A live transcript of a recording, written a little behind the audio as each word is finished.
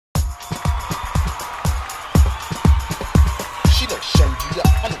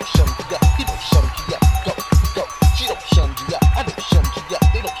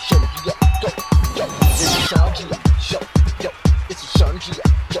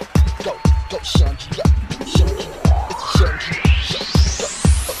Go Chundria, Chundria, it's Chundria.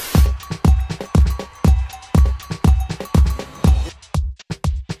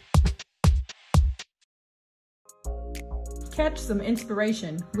 Catch some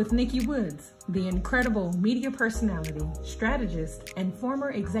inspiration with Nikki Woods, the incredible media personality, strategist, and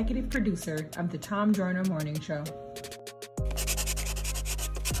former executive producer of the Tom Joyner Morning Show.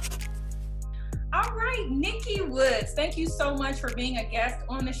 All right, Nikki Woods, thank you so much for being a guest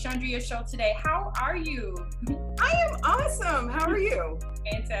on the Chundria Show today. How are you? I am awesome. How are you?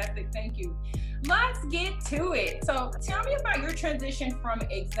 Fantastic, thank you. Let's get to it. So tell me about your transition from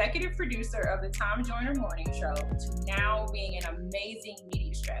executive producer of the Tom Joyner Morning Show to now being an amazing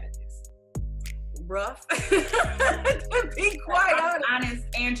media strategist. Rough, to be quite honest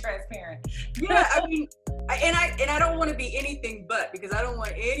and transparent. Yeah, I mean, and I don't want to be anything but, because I don't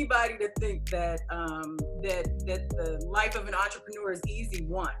want anybody to think that that the life of an entrepreneur is easy.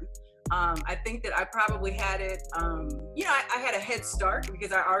 I think that I probably had it, I had a head start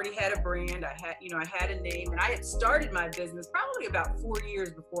because I already had a brand. I had a name, and I had started my business probably about 4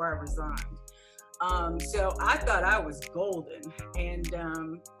 years before I resigned. So I thought I was golden. And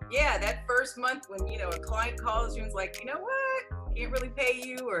that first month when, a client calls you and is like, you know what, can't really pay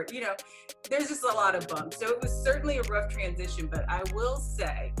you, or, there's just a lot of bumps. So it was certainly a rough transition, but I will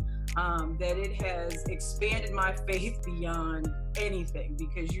say that it has expanded my faith beyond anything,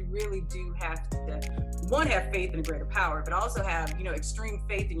 because you really do have to, one, have faith in a greater power, but also have, extreme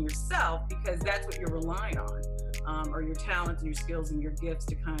faith in yourself, because that's what you're relying on, or your talents and your skills and your gifts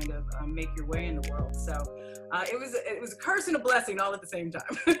to kind of make your way in the world. So it was a curse and a blessing all at the same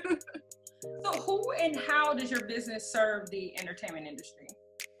time. So who and how does your business serve the entertainment industry?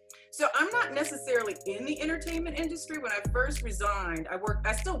 So I'm not necessarily in the entertainment industry. When I first resigned,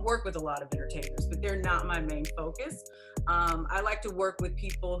 I still work with a lot of entertainers, but they're not my main focus. I like to work with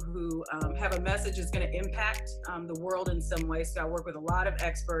people who have a message that's going to impact the world in some way. So I work with a lot of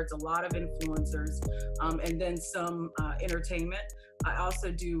experts, a lot of influencers, and then some entertainment. I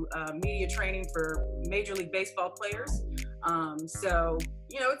also do media training for Major League Baseball players. So,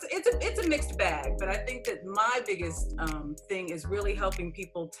 it's a mixed bag, but I think that my biggest thing is really helping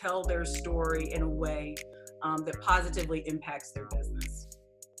people tell their story in a way that positively impacts their business.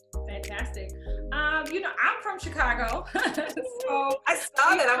 Fantastic. I'm from Chicago, so I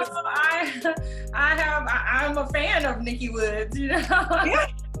saw that. I'm a fan of Nikki Woods. Yeah.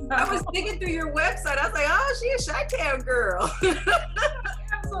 I was digging through your website. I was like, oh, she a Chi-Town girl.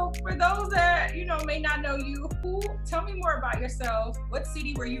 So for those that, may not know you, tell me more about yourself. What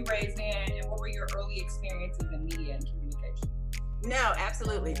city were you raised in, and what were your early experiences in media and communication? No,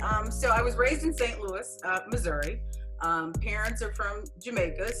 absolutely. So I was raised in St. Louis, Missouri. Parents are from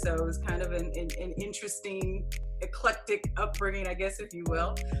Jamaica, so it was kind of an interesting, eclectic upbringing, I guess, if you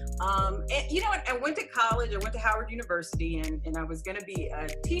will. I went to college. I went to Howard University, and I was going to be a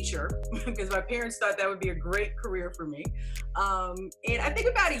teacher because my parents thought that would be a great career for me. And I think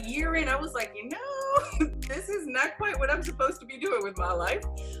about a year in, I was like, this is not quite what I'm supposed to be doing with my life.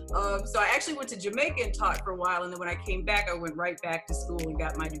 So I actually went to Jamaica and taught for a while, and then when I came back, I went right back to school and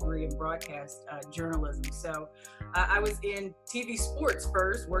got my degree in broadcast journalism. So I was in TV sports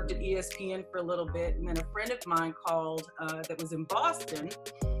first, worked at ESPN for a little bit, and then a friend of mine called that was in Boston,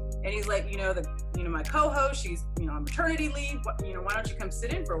 and he's like, my co-host, she's on maternity leave, why don't you come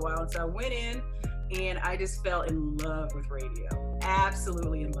sit in for a while? And so I went in, and I just fell in love with radio,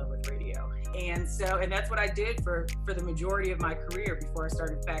 absolutely in love with radio. And that's what I did for the majority of my career before I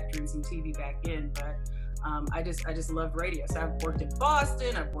started factoring some TV back in. But I just loved radio. So I've worked in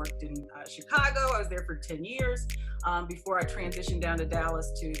Boston, I've worked in Chicago. I was there for 10 years before I transitioned down to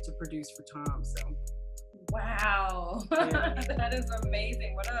Dallas to produce for Tom. So. Wow, yeah. That is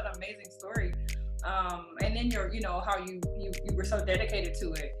amazing. What an amazing story. And then how you were so dedicated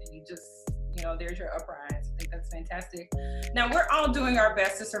to it, and you just, there's your uprise. I think that's fantastic. Now, we're all doing our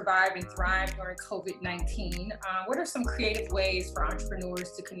best to survive and thrive during COVID-19. What are some creative ways for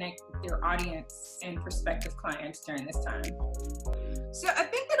entrepreneurs to connect with their audience and prospective clients during this time? So I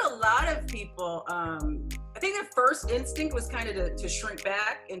think that a lot of people, I think their first instinct was kind of to shrink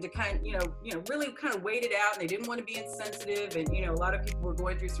back and to really kind of wait it out, and they didn't want to be insensitive. And, a lot of people were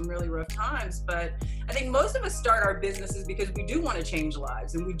going through some really rough times, but I think most of us start our businesses because we do want to change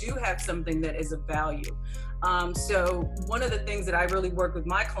lives, and we do have something that is of value. So one of the things that I really work with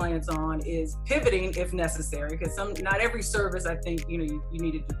my clients on is pivoting if necessary, because not every service, I think, you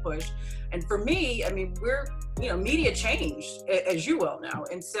needed to push. And for me, I mean, media changed, as you well know.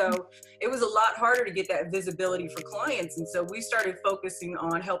 And so it was a lot harder to get that visibility visibility for clients. And so we started focusing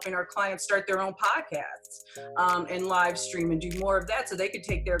on helping our clients start their own podcasts and live stream and do more of that so they could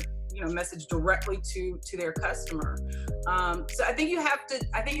take their message directly to their customer. So I think you have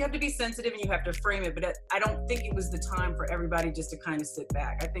to be sensitive and you have to frame it, but I don't think it was the time for everybody just to kind of sit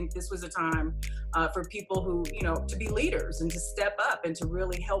back. I think this was a time for people who, to be leaders and to step up and to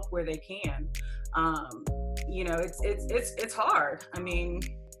really help where they can. It's hard. I mean,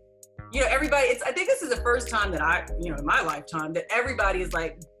 everybody, I think this is the first time that in my lifetime that everybody is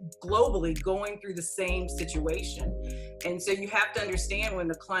like globally going through the same situation. And so you have to understand when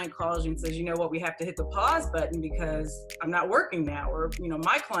the client calls you and says, we have to hit the pause button because I'm not working now, or,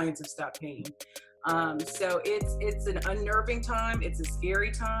 my clients have stopped paying. So it's an unnerving time. It's a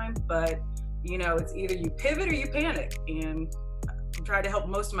scary time, but, it's either you pivot or you panic. And I try to help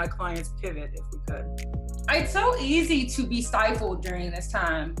most of my clients pivot if we could. It's so easy to be stifled during this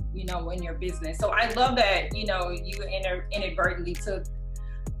time, in your business. So I love that, you inadvertently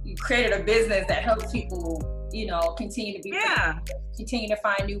you created a business that helps people, continue to be, continue to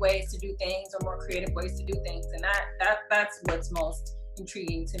find new ways to do things or more creative ways to do things. And that's what's most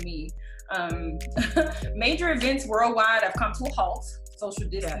intriguing to me. Major events worldwide have come to a halt. Social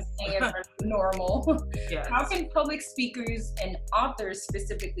distancing is normal. Yes. How can public speakers and authors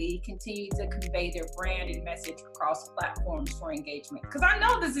specifically continue to convey their brand and message across platforms for engagement? Because I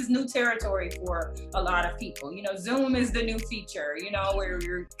know this is new territory for a lot of people. Zoom is the new feature, where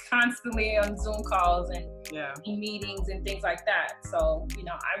you're constantly on Zoom calls and in meetings and things like that. So,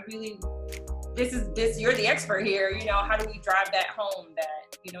 I really, you're the expert here. How do we drive that home that,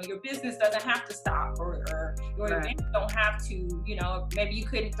 your business doesn't have to stop or your events don't have to, maybe you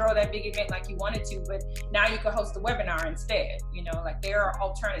couldn't throw that big event like you wanted to, but now you could host a webinar instead, there are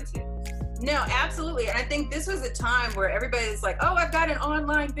alternatives. No, absolutely. And I think this was a time where everybody's like, oh, I've got an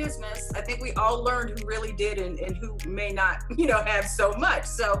online business. I think we all learned who really did and who may not, have so much.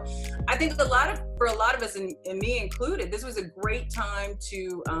 So I think for a lot of us, and me included, this was a great time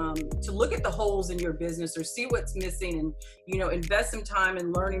to look at the holes in your business or see what's missing and, invest some time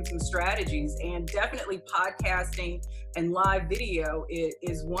in learning some strategies. And definitely podcasting and live video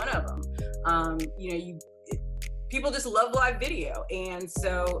is one of them. People just love live video. And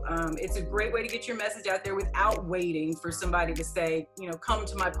so it's a great way to get your message out there without waiting for somebody to say, come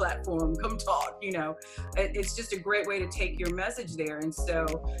to my platform, come talk, It's just a great way to take your message there. And so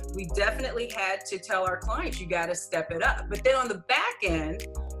we definitely had to tell our clients, you got to step it up. But then on the back end,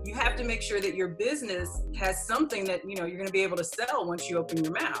 you have to make sure that your business has something that, you're going to be able to sell once you open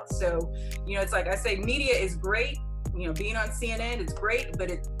your mouth. So, it's like I say, media is great. Being on CNN is great, but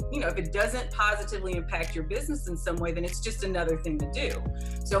if it doesn't positively impact your business in some way, then it's just another thing to do.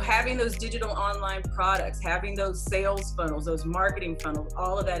 So having those digital online products, having those sales funnels, those marketing funnels,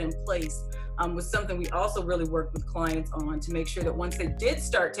 all of that in place was something we also really worked with clients on to make sure that once they did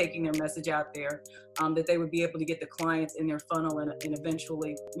start taking their message out there, that they would be able to get the clients in their funnel and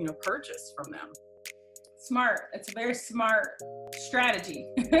eventually, purchase from them. Smart. It's a very smart strategy.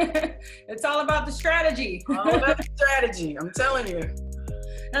 It's all about the strategy. All about the strategy. I'm telling you.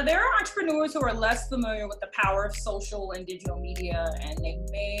 Now, there are entrepreneurs who are less familiar with the power of social and digital media, and they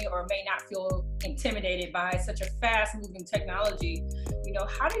may or may not feel intimidated by such a fast-moving technology.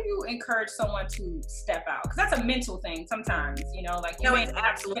 How do you encourage someone to step out? Because that's a mental thing sometimes, you may have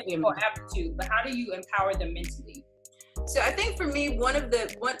absolutely aptitude, but how do you empower them mentally? So I think for me, one of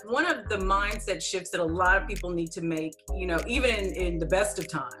the mindset shifts that a lot of people need to make, even in the best of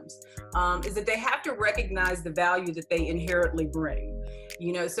times, is that they have to recognize the value that they inherently bring.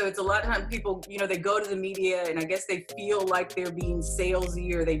 So it's a lot of times people, they go to the media and I guess they feel like they're being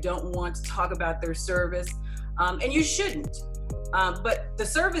salesy or they don't want to talk about their service. And you shouldn't. But the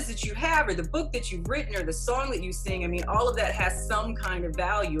service that you have or the book that you've written or the song that you sing, all of that has some kind of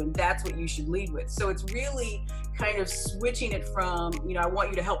value and that's what you should lead with. So it's really kind of switching it from, I want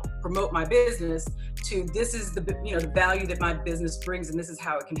you to help promote my business to this is the, the value that my business brings and this is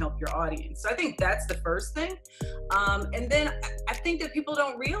how it can help your audience. So I think that's the first thing. And then I think that people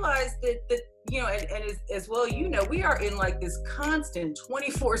don't realize that and as well, we are in like this constant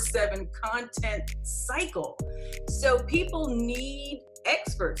 24/7 content cycle. So people need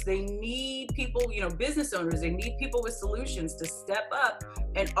experts. They need people, business owners. They need people with solutions to step up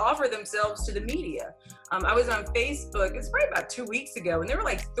and offer themselves to the media. I was on Facebook, it's probably about 2 weeks ago, and there were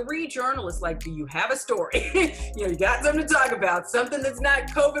like 3 journalists like, do you have a story? You got something to talk about, something that's not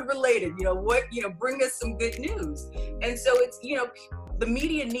COVID related, bring us some good news. And so it's, the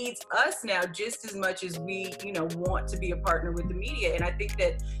media needs us now just as much as we, you know, want to be a partner with the media. And I think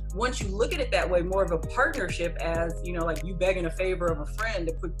that once you look at it that way, more of a partnership as, you know, like you begging a favor of a friend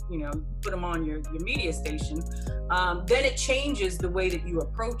to put them on your media station, then it changes the way that you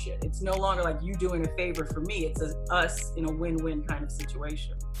approach it. It's no longer like you doing a favor for me. It's us in a win-win kind of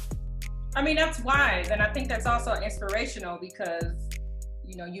situation. I mean, that's wise. And I think that's also inspirational because,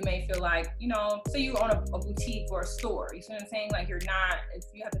 you know, you may feel like, you know, say you own a boutique or a store, you see what I'm saying? Like you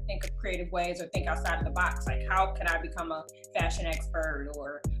have to think of creative ways or think outside of the box. Like how can I become a fashion expert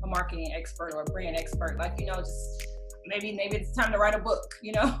or a marketing expert or a brand expert? Like, you know, just maybe it's time to write a book,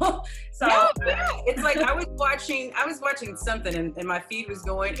 you know? So yeah. It's like I was watching something and my feed was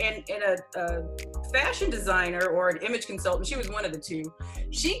going and a fashion designer or an image consultant, she was one of the two.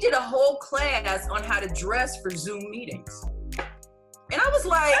 She did a whole class on how to dress for Zoom meetings. And I was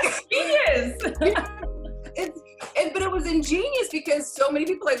like, but it was ingenious because so many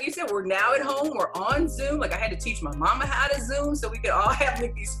people, like you said, we're now at home, we're on Zoom. Like I had to teach my mama how to Zoom so we could all have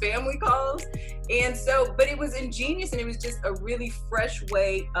like these family calls. And so, but it was ingenious and it was just a really fresh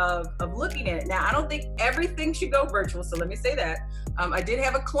way of looking at it. Now, I don't think everything should go virtual. So let me say that. I did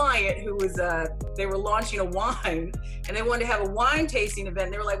have a client who was, they were launching a wine and they wanted to have a wine tasting event.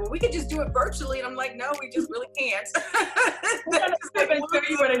 And they were like, well, we could just do it virtually. And I'm like, no, we just really can't. Tell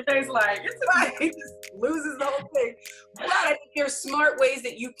you what it tastes like. It just loses the whole thing. But I think there's smart ways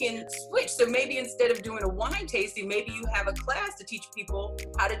that you can switch. So maybe instead of doing a wine tasting, maybe you have a class to teach people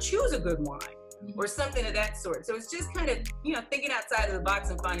how to choose a good wine or something of that sort. So it's just kind of, you know, thinking outside of the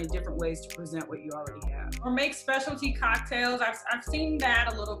box and finding different ways to present what you already have. Or make specialty cocktails. I've seen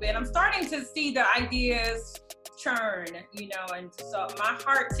that a little bit. I'm starting to see the ideas churn, you know, and so my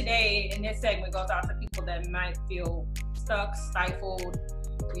heart today in this segment goes out to people that might feel stuck, stifled,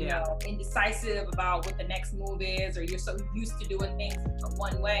 you know, indecisive about what the next move is, or you're so used to doing things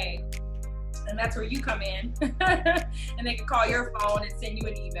one way. And that's where you come in. And they can call your phone and send you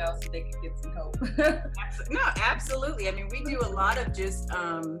an email so they can get some help. No, absolutely. I mean, we do a lot of just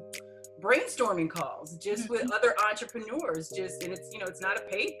brainstorming calls just with other entrepreneurs, and it's, you know, it's not a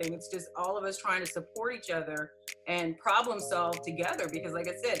paid thing. It's just all of us trying to support each other and problem solve together. Because like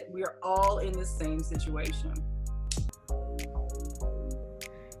I said, we are all in the same situation.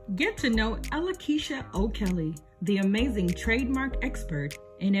 Get to know Ellakisha O'Kelley, the amazing trademark expert,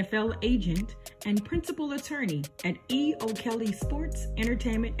 NFL agent, and principal attorney at E. O'Kelley Sports,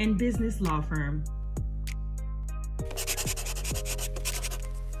 Entertainment, and Business Law Firm.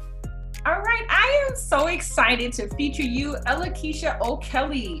 All right, I am so excited to feature you, Ellakisha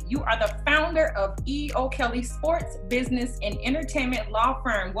O'Kelley. You are the founder of E. O'Kelley Sports, Business, and Entertainment Law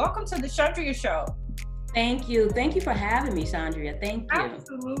Firm. Welcome to the Chundria Show. Thank you. Thank you for having me, Chundria. Thank you.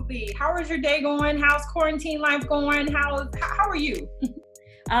 Absolutely. How is your day going? How's quarantine life going? How are you?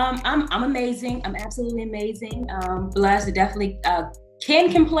 I'm amazing. I'm absolutely amazing. Blessed. Definitely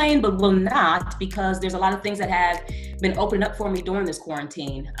can complain, but will not, because there's a lot of things that have been opening up for me during this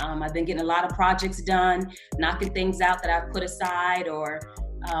quarantine. I've been getting a lot of projects done, knocking things out that I've put aside or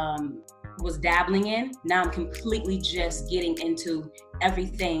was dabbling in. Now I'm completely just getting into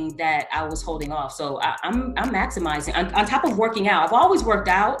everything that I was holding off. So I'm maximizing on top of working out. I've always worked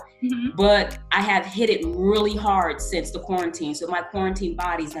out, but I have hit it really hard since the quarantine. So my quarantine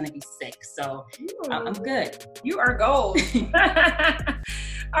body is going to be sick. So I'm good. You are gold.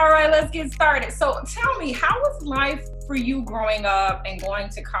 All right, let's get started. So tell me, how was life for you growing up and going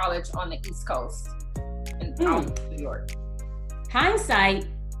to college on the East Coast in New York? Hindsight,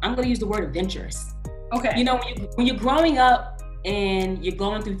 I'm going to use the word adventurous. Okay. You know, when you're growing up and you're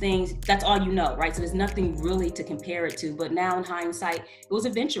going through things, that's all you know, right? So there's nothing really to compare it to. But now in hindsight, it was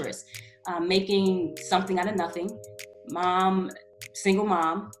adventurous. Making something out of nothing. Single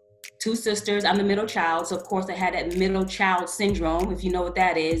mom, 2 sisters. I'm the middle child. So of course I had that middle child syndrome, if you know what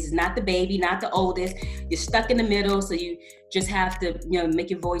that is. It's not the baby, not the oldest. You're stuck in the middle. So you just have to, you know,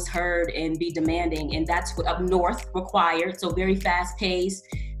 make your voice heard and be demanding. And that's what up north required. So very fast paced,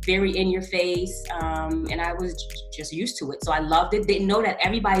 very in your face. And I was just used to it. So I loved it. Didn't know that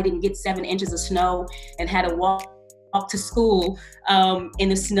everybody didn't get 7 inches of snow and had to walk to school in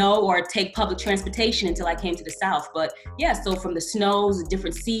the snow or take public transportation until I came to the South. But yeah, so from the snows,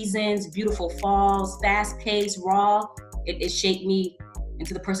 different seasons, beautiful falls, fast paced, raw, it shaped me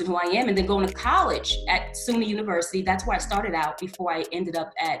into the person who I am. And then going to college at SUNY University, that's where I started out before I ended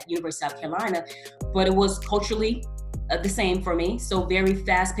up at University of South Carolina. But it was culturally the same for me. So very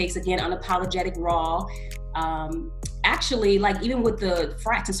fast paced, again, unapologetic, raw. Actually, like even with the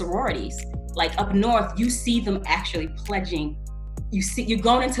frats and sororities, like up north, you see them actually pledging. You're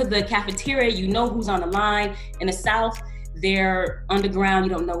going into the cafeteria, you know who's on the line. In the South, they're underground.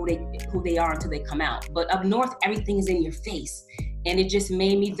 You don't know who they are until they come out. But up north, everything is in your face. And it just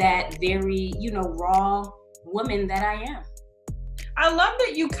made me that very, raw woman that I am. I love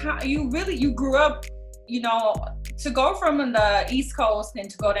that you grew up, to go from the East Coast and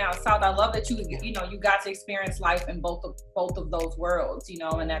to go down south. I love that you got to experience life in both of those worlds,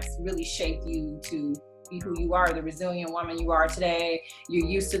 and that's really shaped you to be who you are, the resilient woman you are today. You're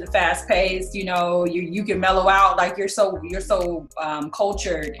used to the fast pace, you can mellow out, like you're so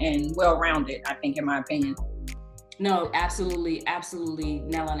cultured and well-rounded, I think, in my opinion. No, absolutely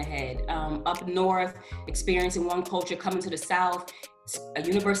nail on the head. Up north, experiencing one culture, coming to the south,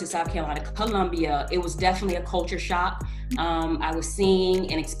 University of South Carolina, Columbia, it was definitely a culture shock. I was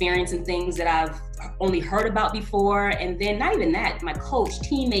seeing and experiencing things that I've only heard about before. And then not even that, my coach,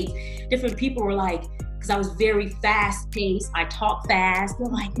 teammates, different people were like, because I was very fast paced, I talk fast, they're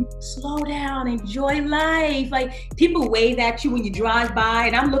like, slow down, enjoy life. Like, people wave at you when you drive by,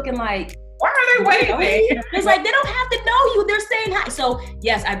 and I'm looking like, why are they waving? It's like, they don't have to know you, they're saying hi. So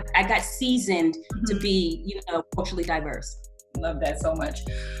yes, I got seasoned to be, culturally diverse. Love that so much.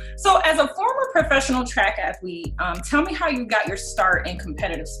 So as a former professional track athlete, tell me how you got your start in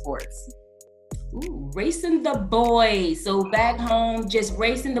competitive sports. Ooh, racing the boys. So back home, just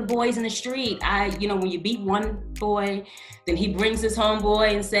racing the boys in the street. When you beat one boy, then he brings his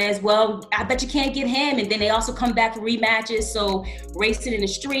homeboy and says, well, I bet you can't get him. And then they also come back for rematches. So racing in the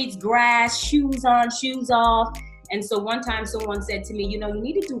streets, grass, shoes on, shoes off. And so one time someone said to me, you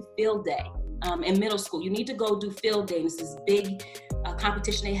need to do field day. In middle school, you need to go do field day. This is big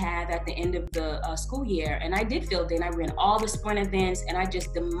competition they have at the end of the school year. And I did field day, and I ran all the sprint events, and I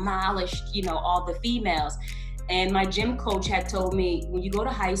just demolished, all the females. And my gym coach had told me, when you go to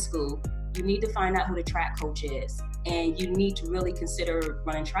high school, you need to find out who the track coach is, and you need to really consider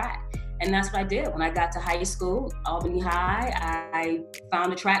running track. And that's what I did. When I got to high school, Albany High, I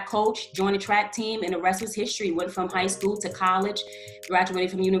found a track coach, joined a track team, and the rest was history. Went from high school to college,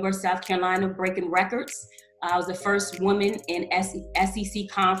 graduated from the University of South Carolina, breaking records. I was the first woman in SEC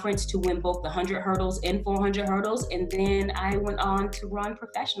conference to win both the 100 hurdles and 400 hurdles. And then I went on to run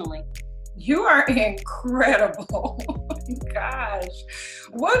professionally. You are incredible. Oh my gosh.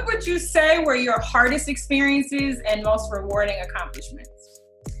 What would you say were your hardest experiences and most rewarding accomplishments?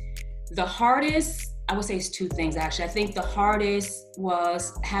 The hardest, I would say, is two things, actually. I think the hardest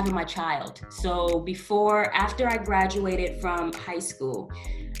was having my child. So after I graduated from high school,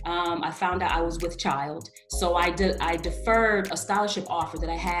 I found out I was with child. So I deferred a scholarship offer that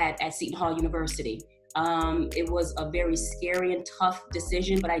I had at Seton Hall University. It was a very scary and tough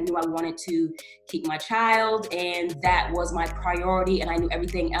decision, but I knew I wanted to keep my child, and that was my priority. And I knew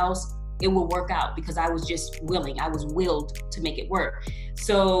everything else, it will work out, because I was just willing. I was willed to make it work.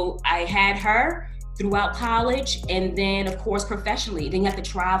 So I had her throughout college, and then of course professionally. Then you have to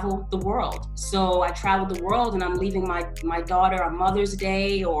travel the world. So I traveled the world, and I'm leaving my daughter on Mother's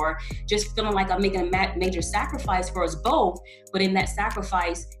Day, or just feeling like I'm making a major sacrifice for us both. But in that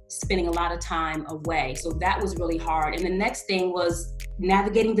sacrifice, spending a lot of time away. So that was really hard. And the next thing was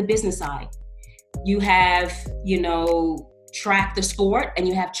navigating the business side. You have, track the sport, and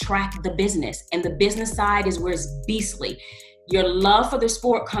you have track the business. And the business side is where it's beastly. Your love for the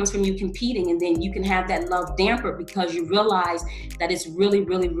sport comes from you competing, and then you can have that love dampered because you realize that it's really,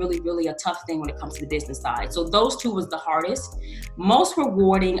 really, really, really a tough thing when it comes to the business side. So those two was the hardest. Most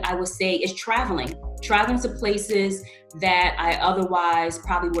rewarding, I would say, is traveling to places that I otherwise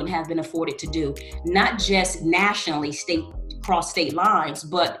probably wouldn't have been afforded to do. Not just nationally, cross state lines,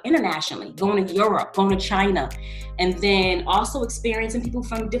 but internationally, going to Europe, going to China, and then also experiencing people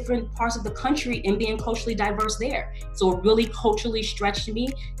from different parts of the country and being culturally diverse there. So it really culturally stretched me,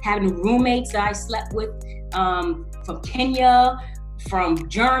 having roommates that I slept with from Kenya, from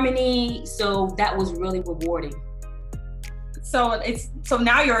Germany. So that was really rewarding. So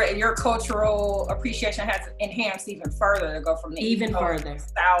now your cultural appreciation has enhanced even further to go from the even East Coast further to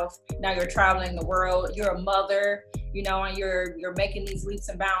the South. Now you're traveling the world. You're a mother, and you're making these leaps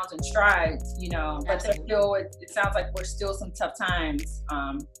and bounds and strides, But there's still, it sounds like we're still some tough times,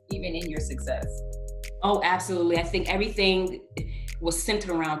 even in your success. Oh, absolutely. I think everything was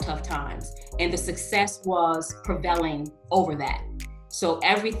centered around tough times, and the success was prevailing over that. So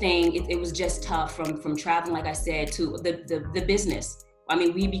everything, it was just tough from traveling, like I said, to the business. I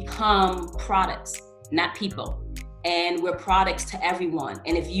mean, we become products, not people. And we're products to everyone.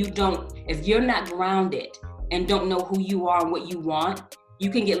 And if you're not grounded and don't know who you are and what you want, you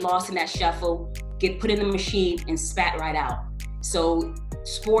can get lost in that shuffle, get put in the machine and spat right out. So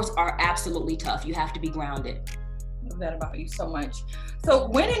sports are absolutely tough. You have to be grounded. love that about you so much. So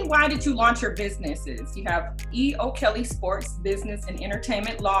when and why did you launch your businesses? You have E. O'Kelley Sports Business and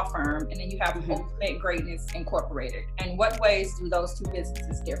Entertainment Law Firm, and then you have Cultivate Greatness Incorporated. And what ways do those two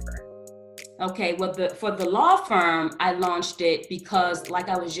businesses differ? Okay, well, for the law firm, I launched it because, like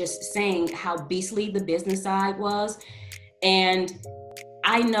I was just saying, how beastly the business side was. And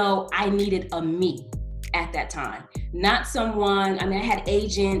I know I needed a me at that time. Not someone, I had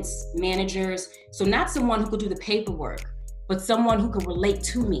agents, managers, so not someone who could do the paperwork, but someone who could relate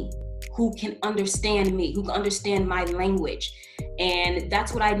to me, who can understand me, who can understand my language. And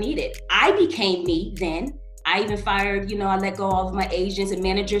that's what I needed. I became me then. I even fired, I let go of all of my agents and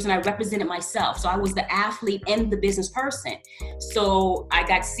managers, and I represented myself. So I was the athlete and the business person. So I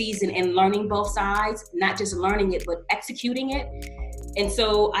got seasoned in learning both sides, not just learning it, but executing it. And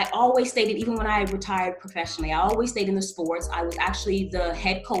so I always stayed, even when I retired professionally, I always stayed in the sports. I was actually the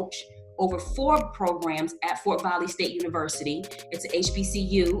head coach over 4 programs at Fort Valley State University. It's an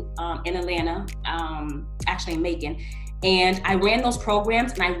HBCU in Atlanta, actually in Macon. And I ran those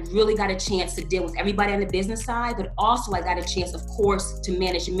programs, and I really got a chance to deal with everybody on the business side, but also I got a chance, of course, to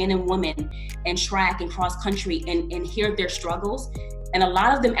manage men and women in track and cross country and hear their struggles. And a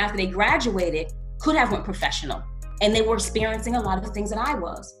lot of them, after they graduated, could have went professional, and they were experiencing a lot of the things that I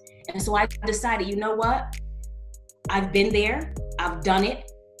was. And so I decided, you know what? I've been there, I've done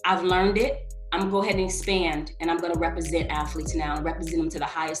it, I've learned it. I'm gonna go ahead and expand, and I'm gonna represent athletes now and represent them to the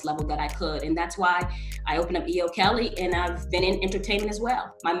highest level that I could. And that's why I opened up E. O'Kelley, and I've been in entertainment as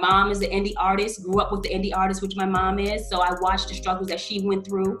well. My mom is an indie artist, grew up with the indie artist, which my mom is. So I watched the struggles that she went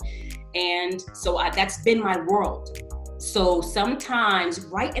through. And so that's been my world. So sometimes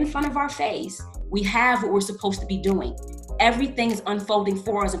right in front of our face, we have what we're supposed to be doing. Everything's unfolding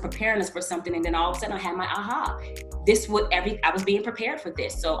for us and preparing us for something. And then all of a sudden I had my aha. I was being prepared for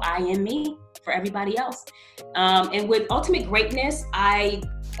this. So I am me for everybody else. And with Ultimate Greatness, I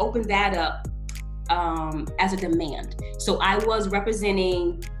opened that up as a demand. So I was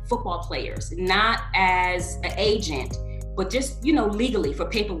representing football players, not as an agent, but just, legally for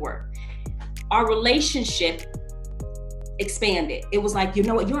paperwork. Our relationship expanded. It was like, you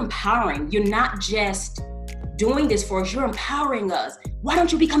know what, you're empowering. You're not just doing this for us, you're empowering us. Why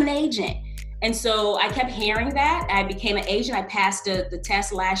don't you become an agent? And so I kept hearing that. I became an agent. I passed the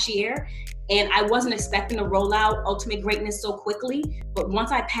test last year, and I wasn't expecting to roll out Ultimate Greatness so quickly. But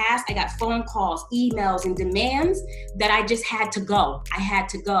once I passed, I got phone calls, emails, and demands that I just had to go. I had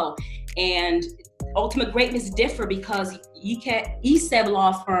to go. And Ultimate Greatness differ because ESEB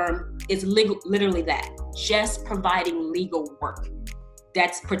Law Firm is literally that, just providing legal work.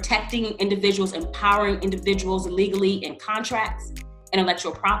 That's protecting individuals, empowering individuals legally in contracts,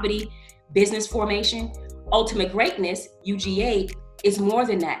 intellectual property, business formation. Ultimate Greatness, UGA, is more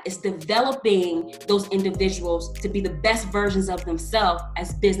than that. It's developing those individuals to be the best versions of themselves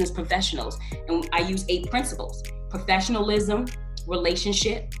as business professionals. And I use 8 principles: professionalism,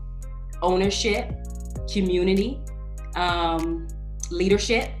 relationship, ownership, community,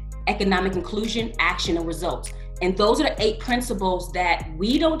 leadership, economic inclusion, action, and results. And those are the 8 principles that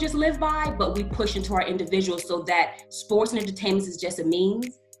we don't just live by, but we push into our individuals so that sports and entertainment is just a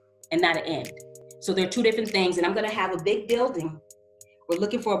means and not an end. So there are 2 different things. And I'm gonna have a big building. We're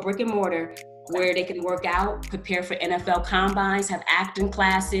looking for a brick and mortar where they can work out, prepare for NFL combines, have acting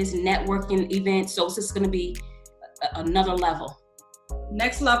classes, networking events. So it's just gonna be another level.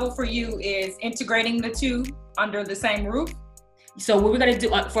 Next level for you is integrating the 2 under the same roof. So what we're gonna do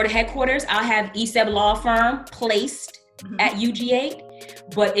for the headquarters, I'll have ESEB Law Firm placed at UGA,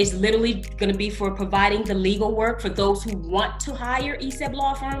 but it's literally gonna be for providing the legal work for those who want to hire ESEB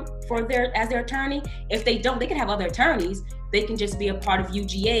Law Firm as their attorney. If they don't, they can have other attorneys. They can just be a part of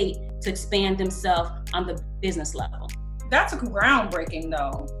UGA to expand themselves on the business level. That's groundbreaking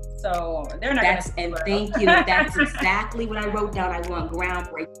though. So they're not and thank you. That's exactly what I wrote down. I want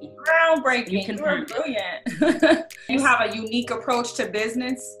groundbreaking. Groundbreaking. You're brilliant. You have a unique approach to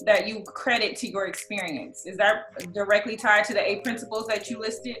business that you credit to your experience. Is that directly tied to the 8 principles that you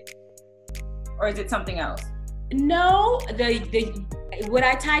listed? Or is it something else? No, what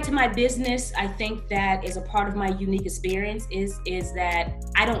I tie to my business, I think that is a part of my unique experience is that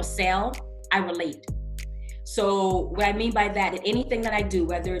I don't sell, I relate. So what I mean by that, in anything that I do,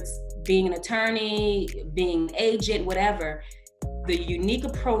 whether it's being an attorney, being an agent, whatever, the unique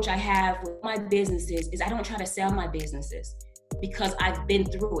approach I have with my businesses is I don't try to sell my businesses because I've been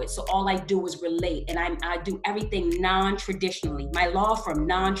through it. So all I do is relate, and I do everything non-traditionally. My law firm,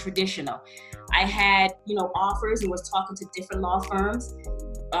 non-traditional. I had, offers and was talking to different law firms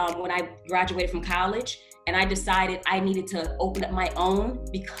when I graduated from college. And I decided I needed to open up my own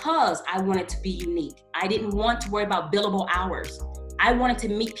because I wanted to be unique. I didn't want to worry about billable hours. I wanted to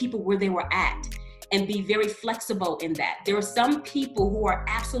meet people where they were at and be very flexible in that. There are some people who are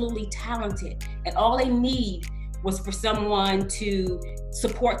absolutely talented and all they need was for someone to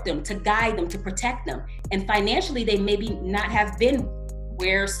support them, to guide them, to protect them. And financially, they maybe not have been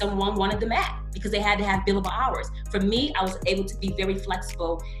where someone wanted them at because they had to have billable hours. For me, I was able to be very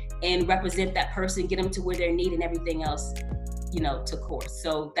flexible and represent that person, get them to where they're needed and everything else, took course.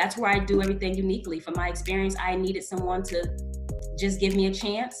 So that's where I do everything uniquely. From my experience, I needed someone to just give me a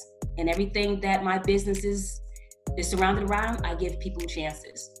chance, and everything that my business is surrounded around, I give people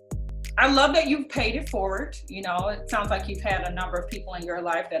chances. I love that you've paid it forward. It sounds like you've had a number of people in your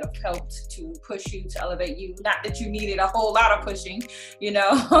life that have helped to push you, to elevate you. Not that you needed a whole lot of pushing,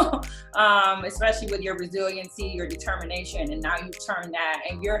 especially with your resiliency, your determination, and now you've turned that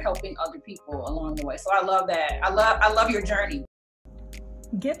and you're helping other people along the way. So I love that. I love your journey.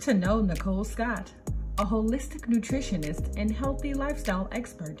 Get to know Nicole Scott, a holistic nutritionist and healthy lifestyle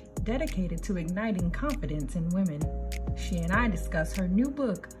expert dedicated to igniting confidence in women. She and I discuss her new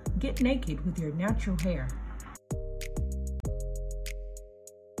book, Get Naked with Your Natural Hair.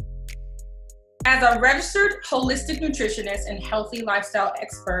 As a registered holistic nutritionist and healthy lifestyle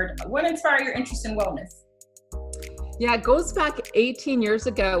expert, what inspired your interest in wellness? Yeah, it goes back 18 years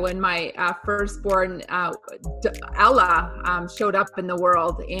ago when my firstborn, Ella, showed up in the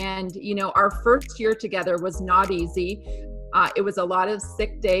world. And, our first year together was not easy. It was a lot of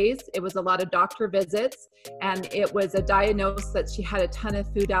sick days. It was a lot of doctor visits. And it was a diagnosis that she had a ton of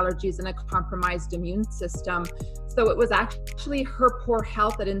food allergies and a compromised immune system. So it was actually her poor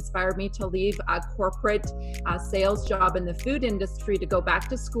health that inspired me to leave a corporate sales job in the food industry to go back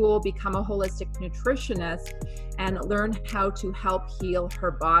to school, become a holistic nutritionist, and learn how to help heal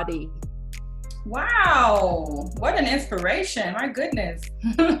her body. Wow, what an inspiration. My goodness.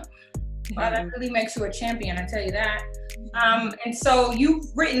 Wow, that really makes you a champion, I tell you that. And so you've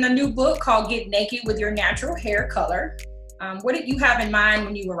written a new book called Get Naked with Your Natural Hair Color. What did you have in mind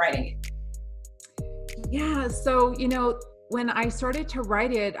when you were writing it? Yeah, so, when I started to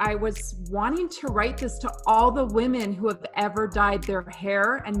write it, I was wanting to write this to all the women who have ever dyed their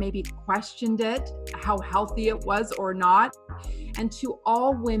hair and maybe questioned it, how healthy it was or not, and to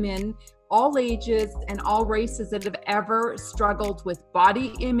all women, all ages and all races that have ever struggled with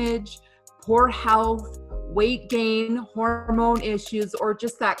body image, poor health, weight gain, hormone issues, or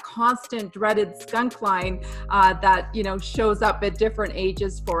just that constant dreaded skunk line that, shows up at different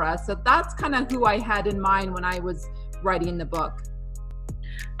ages for us. So that's kind of who I had in mind when I was writing the book.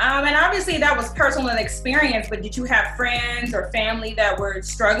 And obviously that was personal experience, but did you have friends or family that were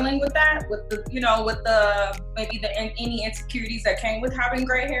struggling with that, with the, any insecurities that came with having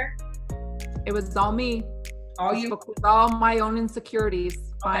gray hair? It was all me. All you? It was all my own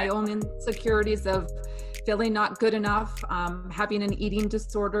insecurities, Okay. My own insecurities of feeling not good enough, having an eating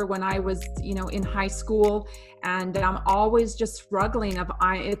disorder when I was, in high school, and I'm always just struggling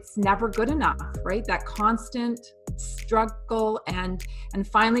it's never good enough, right? That constant struggle and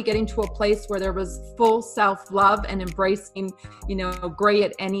finally getting to a place where there was full self-love and embracing, gray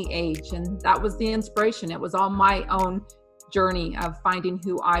at any age. And that was the inspiration. It was all my own journey of finding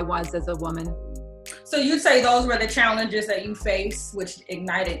who I was as a woman. So you'd say those were the challenges that you faced, which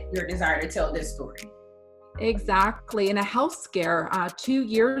ignited your desire to tell this story? Exactly. In a health scare 2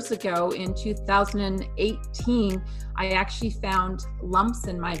 years ago in 2018, I actually found lumps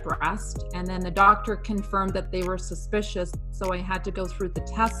in my breast, and then the doctor confirmed that they were suspicious. So I had to go through the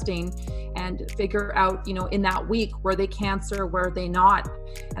testing and figure out, in that week, were they cancer, were they not?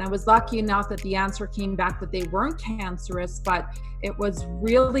 And I was lucky enough that the answer came back that they weren't cancerous, but it was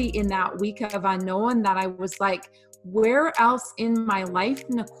really in that week of unknown that I was like, where else in my life,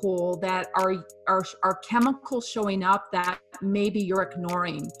 Nicole, that are chemicals showing up that maybe you're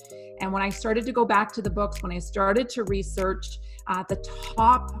ignoring? And when I started to go back to the books, when I started to research the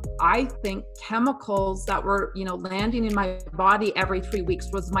top, I think, chemicals that were, landing in my body every 3 weeks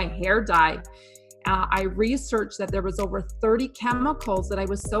was my hair dye. I researched that there was over 30 chemicals that I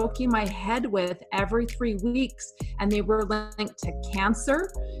was soaking my head with every 3 weeks, and they were linked to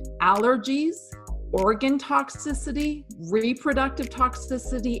cancer, allergies, organ toxicity, reproductive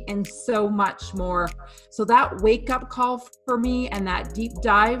toxicity, and so much more. So that wake-up call for me and that deep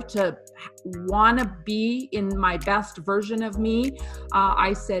dive to want to be in my best version of me,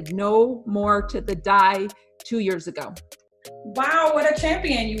 I said no more to the dye 2 years ago. Wow, what a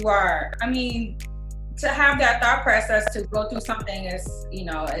champion you are. I mean, to have that thought process, to go through something as,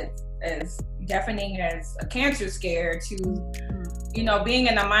 as deafening as a cancer scare, to you know, being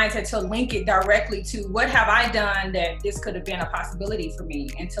in the mindset to link it directly to what have I done that this could have been a possibility for me,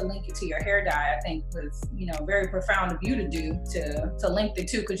 and to link it to your hair dye, I think was, you know, very profound of you to do, to link the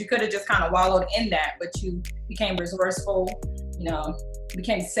two, because you could have just kind of wallowed in that, but you became resourceful, you know,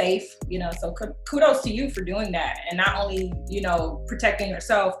 became safe, you know, so kudos to you for doing that, and not only, you know, protecting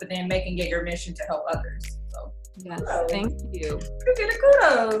yourself, but then making it your mission to help others. So Yes, kudos. thank you. You get a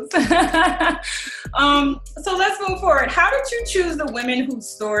kudos. So let's move forward. How did you choose the women whose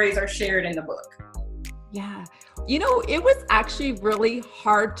stories are shared in the book? Yeah, you know, it was actually really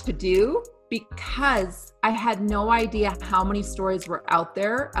hard to do because I had no idea how many stories were out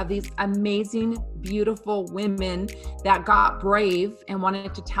there of these amazing, beautiful women that got brave and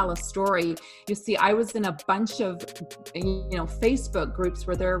wanted to tell a story. You see, I was in a bunch of, you know, Facebook groups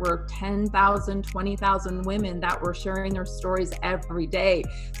where there were 10,000, 20,000 women that were sharing their stories every day.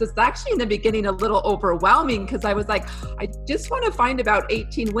 So it's actually in the beginning a little overwhelming because I was like, I just want to find about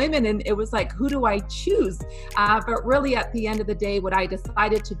 18 women. And it was like, who do I choose? But really at the end of the day, what I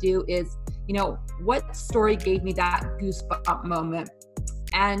decided to do is, you know, what story gave me that goosebump moment?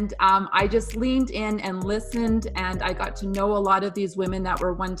 And I just leaned in and listened, and I got to know a lot of these women that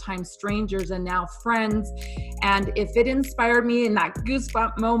were one-time strangers and now friends. And if it inspired me in that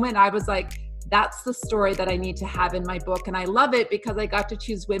goosebump moment, I was like, that's the story that I need to have in my book. And I love it because I got to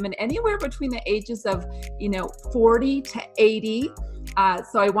choose women anywhere between the ages of, you know, 40 to 80.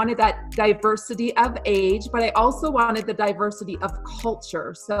 So I wanted that diversity of age, but I also wanted the diversity of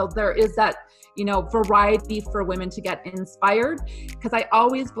culture. So there is that, you know, variety for women to get inspired, because I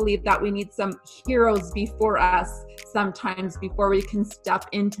always believe that we need some heroes before us sometimes before we can step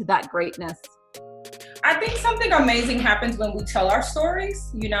into that greatness. I think something amazing happens when we tell our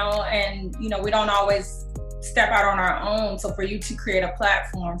stories, you know, and, you know, we don't always step out on our own. So for you to create a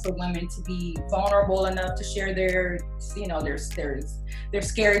platform for women to be vulnerable enough to share their, you know, their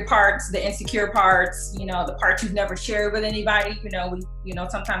scary parts, the insecure parts, you know, the parts you've never shared with anybody, you know, we, you know,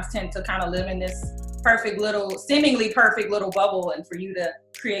 sometimes tend to kind of live in this seemingly perfect little bubble. And for you to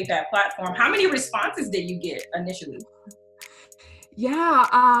create that platform, how many responses did you get initially? Yeah,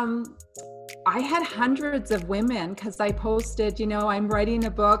 I had hundreds of women because I posted, you know, I'm writing a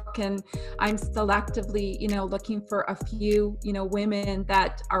book and I'm selectively, you know, looking for a few, you know, women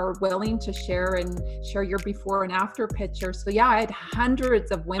that are willing to share your before and after picture. So yeah, I had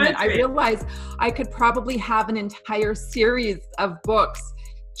hundreds of women. I realized I could probably have an entire series of books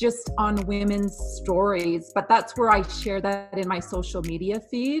just on women's stories, but that's where I share that in my social media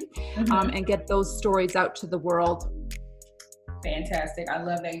feed, and get those stories out to the world. Fantastic. I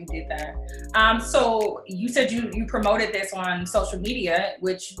love that you did that. So you said you promoted this on social media,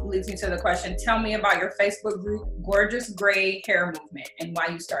 which leads me to the question, tell me about your Facebook group, Gorgeous Gray Hair Movement, and why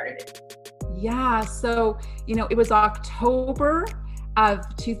you started it. Yeah, so, you know, it was October of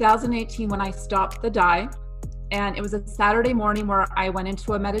 2018 when I stopped the dye. And it was a Saturday morning where I went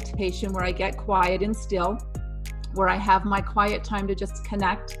into a meditation where I get quiet and still, where I have my quiet time to just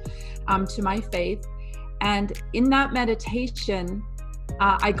connect to my faith. And in that meditation,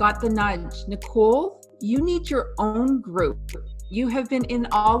 I got the nudge, Nicole, you need your own group. You have been in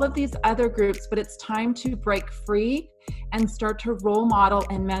all of these other groups, but it's time to break free and start to role model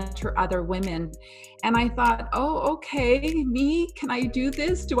and mentor other women. And I thought, oh, okay, me, can I do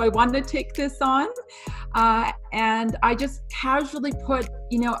this? Do I want to take this on? And I just casually put,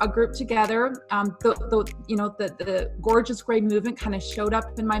 you know, a group together. The Gorgeous Gray movement kind of showed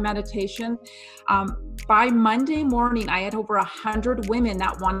up in my meditation. By Monday morning, I had over 100 women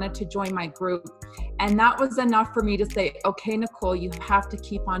that wanted to join my group. And that was enough for me to say, okay, Nicole, you have to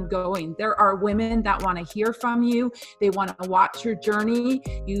keep on going. There are women that want to hear from you. They want to watch your journey.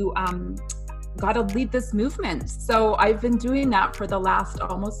 You got to lead this movement. So I've been doing that for the last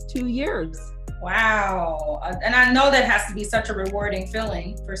almost 2 years. Wow. And I know that has to be such a rewarding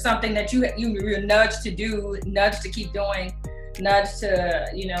feeling for something that you nudge to do, nudge to keep doing, nudge to,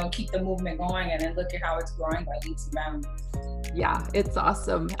 you know, keep the movement going, and then look at how it's growing by leaps and bounds. Yeah, it's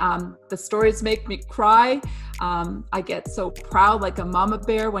awesome. The stories make me cry. I get so proud, like a mama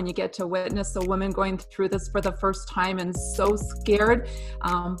bear, when you get to witness a woman going through this for the first time and so scared.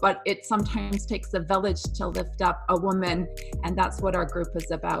 But it sometimes takes a village to lift up a woman, and that's what our group is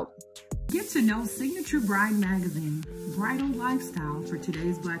about. Get to know Signature Bride Magazine, bridal lifestyle for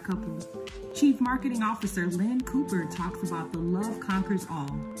today's Black couple. Chief Marketing Officer Lynn Cooper talks about the Love Conquers All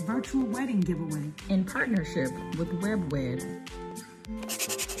virtual wedding giveaway in partnership with WebWed.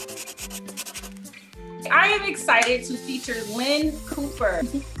 I am excited to feature Lynn Cooper.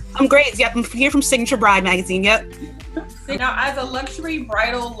 I'm great. Yep, I'm here from Signature Bride Magazine. Yep. Now, as a luxury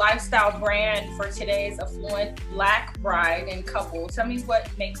bridal lifestyle brand for today's affluent Black bride and couple, tell me what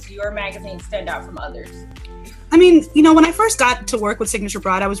makes your magazine stand out from others. I mean, you know, when I first got to work with Signature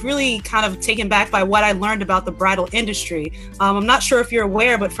Bride, I was really kind of taken back by what I learned about the bridal industry. I'm not sure if you're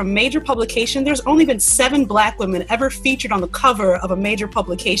aware, but from major publication, there's only been 7 Black women ever featured on the cover of a major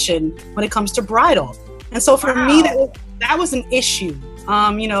publication when it comes to bridal. And so for me, that was an issue.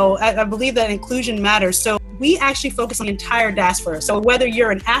 You know, I believe that inclusion matters. So we actually focus on the entire diaspora. So whether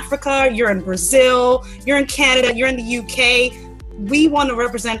you're in Africa, you're in Brazil, you're in Canada, you're in the UK, we want to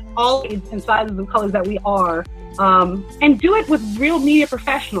represent all and sizes and colors that we are. And do it with real media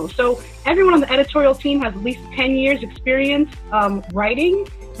professionals. So everyone on the editorial team has at least 10 years experience writing.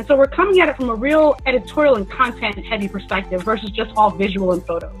 And so we're coming at it from a real editorial and content heavy perspective versus just all visual and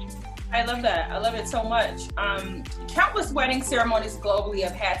photos. I love that. I love it so much. Countless wedding ceremonies globally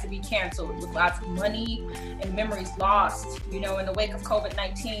have had to be canceled with lots of money and memories lost. You know, in the wake of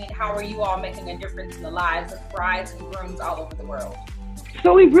COVID-19, how are you all making a difference in the lives of brides and grooms all over the world?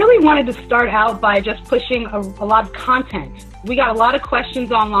 So we really wanted to start out by just pushing a lot of content. We got a lot of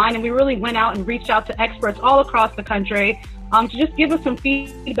questions online, and we really went out and reached out to experts all across the country to just give us some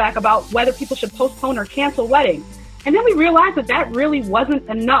feedback about whether people should postpone or cancel weddings. And then we realized that that really wasn't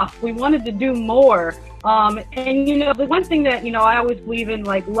enough. We wanted to do more. And, you know, the one thing that, you know, I always believe in,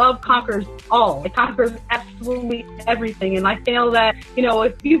 like, love conquers all. It conquers absolutely everything. And I feel that, you know,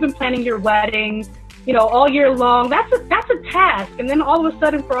 if you've been planning your wedding, you know, all year long, that's a task. And then all of a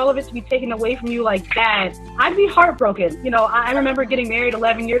sudden, for all of it to be taken away from you like that, I'd be heartbroken. You know, I remember getting married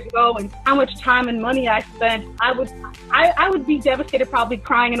 11 years ago and how much time and money I spent. I would be devastated, probably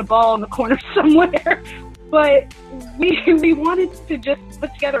crying in a ball in the corner somewhere. But we wanted to just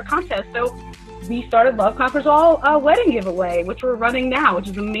put together a contest. So we started Love Conquers All wedding giveaway, which we're running now, which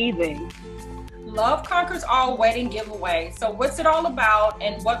is amazing. Love Conquers All wedding giveaway. So what's it all about,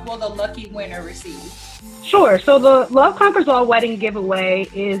 and what will the lucky winner receive? Sure. So the Love Conquers All wedding giveaway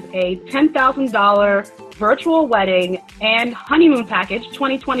is a $10,000 virtual wedding and honeymoon package,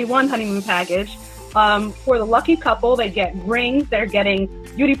 2021 honeymoon package. For the lucky couple, they get rings, they're getting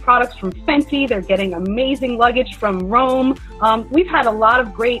beauty products from Fenty, they're getting amazing luggage from Rome. We've had a lot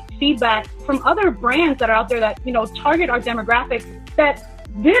of great feedback from other brands that are out there that, you know, target our demographic that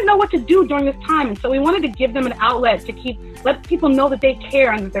didn't know what to do during this time. And so we wanted to give them an outlet to let people know that they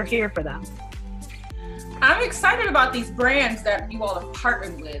care and that they're here for them. I'm excited about these brands that you all have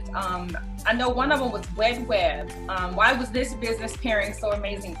partnered with. I know one of them was Wed Web. Why was this business pairing so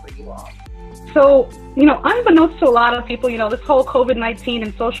amazing for you all? So, you know, unbeknownst to a lot of people, you know, this whole COVID-19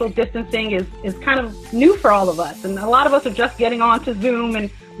 and social distancing is kind of new for all of us. And a lot of us are just getting onto Zoom and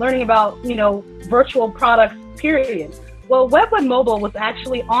learning about, you know, virtual products, period. Well, Wed Mobile was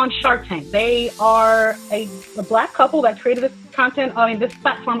actually on Shark Tank. They are a Black couple that created this content, this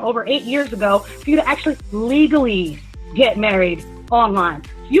platform over 8 years ago for you to actually legally get married online.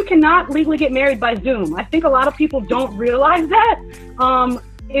 You cannot legally get married by Zoom. I think a lot of people don't realize that.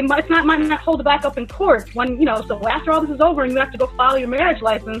 It might not hold it back up in court when, you know, so after all this is over and you have to go file your marriage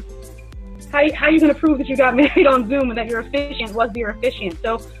license, how are you going to prove that you got married on Zoom and that you're efficient,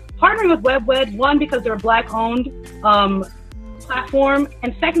 So partnering with WebWed, one, because they're a Black-owned platform,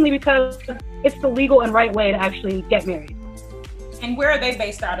 and secondly, because it's the legal and right way to actually get married. And where are they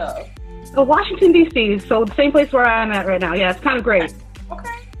based out of? Washington, D.C., so the same place where I'm at right now. Yeah, it's kind of great. Okay.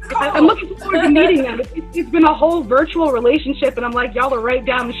 I'm looking forward to meeting them. It's been a whole virtual relationship, and I'm like, y'all are right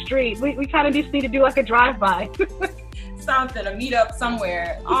down the street. We kind of just need to do like a drive-by. Something, a meetup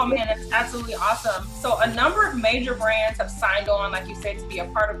somewhere. Oh man, that's absolutely awesome. So a number of major brands have signed on, like you said, to be a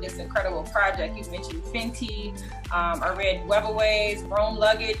part of this incredible project. You mentioned Fenty, I read Webaways, Rome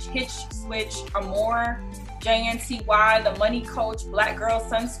Luggage, Hitch Switch, Amore, JNCY, The Money Coach, Black Girl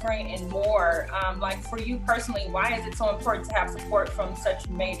Sunscreen, and more. Like for you personally, why is it so important to have support from such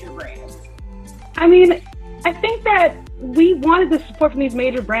major brands? I mean, I think that we wanted the support from these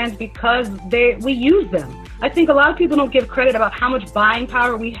major brands because we use them. I think a lot of people don't give credit about how much buying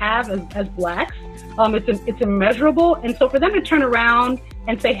power we have as Blacks. It's immeasurable. And so for them to turn around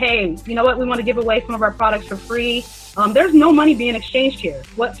and say, hey, you know what, we want to give away some of our products for free. There's no money being exchanged here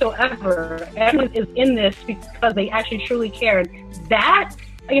whatsoever. Everyone is in this because they actually truly care. And that,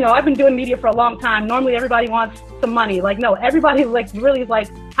 you know, I've been doing media for a long time. Normally everybody wants some money. Like, no, everybody really is like,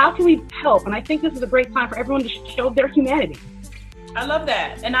 how can we help? And I think this is a great time for everyone to show their humanity. I love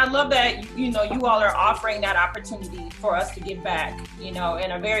that. And I love that, you know, you all are offering that opportunity for us to give back, you know,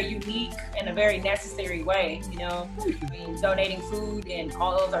 in a very unique and a very necessary way, you know. I mean, donating food and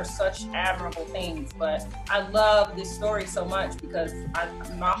all those are such admirable things. But I love this story so much because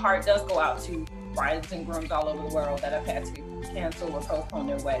my heart does go out to brides and grooms all over the world that have had to cancel or postpone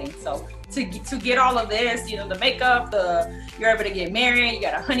their wedding. So to get all of this, you know, the makeup, you're able to get married, you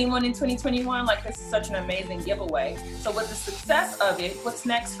got a honeymoon in 2021, like this is such an amazing giveaway. So with the success of it, what's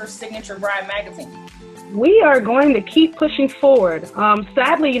next for Signature Bride Magazine? We are going to keep pushing forward.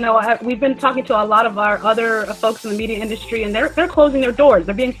 Sadly, you know, we've been talking to a lot of our other folks in the media industry, and they're closing their doors.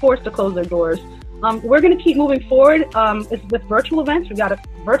 They're being forced to close their doors. We're going to keep moving forward with virtual events. We've got a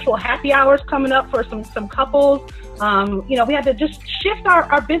virtual happy hours coming up for some couples. You know, we had to just shift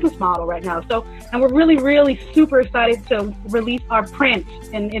our business model right now. So, and we're really, really super excited to release our print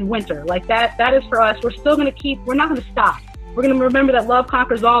in winter. Like that is for us. We're still going to we're not going to stop. We're going to remember that love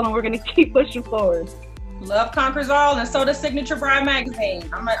conquers all, and we're going to keep pushing forward. Love conquers all, and so does Signature Bride Magazine.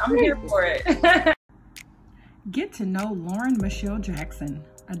 I'm here for it. Get to know Lauren Michelle Jackson,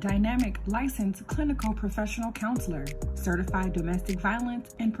 a dynamic licensed clinical professional counselor, certified domestic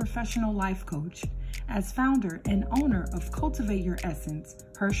violence and professional life coach. As founder and owner of Cultivate Your Essence,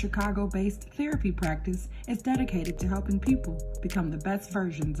 her Chicago-based therapy practice is dedicated to helping people become the best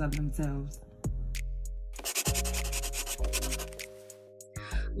versions of themselves.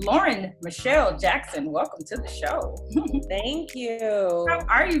 Lauren Michelle Jackson, welcome to the show. Thank you. How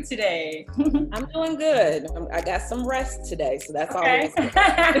are you today? I'm doing good. I got some rest today, so that's okay. always good.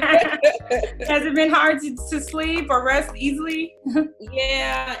 Has it been hard to sleep or rest easily?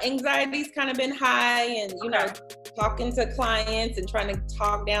 Yeah, anxiety's kind of been high, and you know, talking to clients and trying to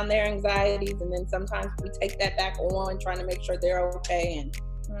talk down their anxieties, and then sometimes we take that back on, trying to make sure they're okay, and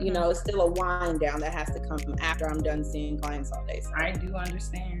you know, it's still a wind down that has to come after I'm done seeing clients all day. So. I do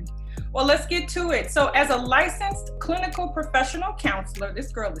understand. Well, let's get to it. So as a licensed clinical professional counselor,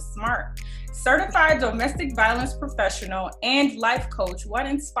 this girl is smart, certified domestic violence professional, and life coach, what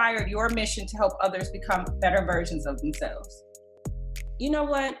inspired your mission to help others become better versions of themselves? You know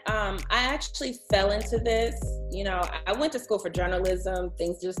what? I actually fell into this. You know, I went to school for journalism.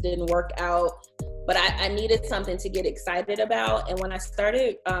 Things just didn't work out. But I needed something to get excited about. And when I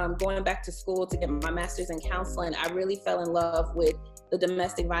started going back to school to get my master's in counseling, I really fell in love with the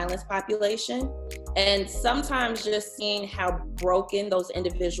domestic violence population. And sometimes just seeing how broken those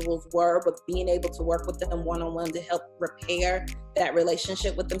individuals were, but being able to work with them one-on-one to help repair that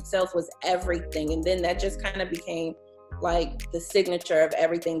relationship with themselves was everything. And then that just kind of became like the signature of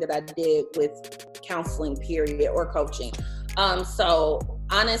everything that I did with counseling, period, or coaching. So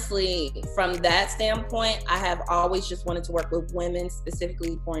honestly, from that standpoint, I have always just wanted to work with women,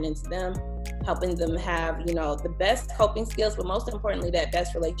 specifically pouring into them, helping them have, you know, the best coping skills, but most importantly, that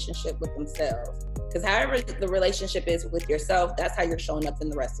best relationship with themselves. Because however the relationship is with yourself, that's how you're showing up in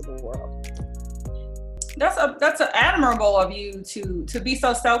the rest of the world. That's admirable of you to be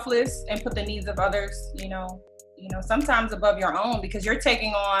so selfless and put the needs of others, you know, sometimes above your own, because you're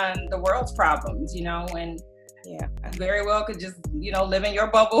taking on the world's problems, you know, and yeah, very well could just, you know, live in your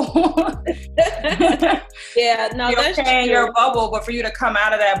bubble. Yeah, no, you're that's okay in true. your bubble, but for you to come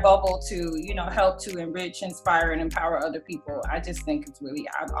out of that bubble to, you know, help to enrich, inspire, and empower other people, I just think it's really,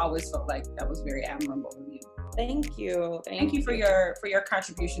 I've always felt like that was very admirable of you. Thank you. Thank you for your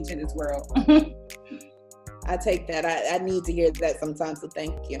contribution to this world. I take that. I need to hear that sometimes, so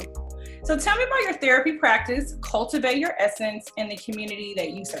thank you. So tell me about your therapy practice, Cultivate Your Essence, and the community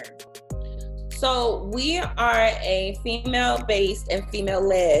that you serve. So we are a female-based and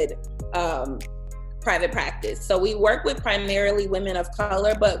female-led private practice. So we work with primarily women of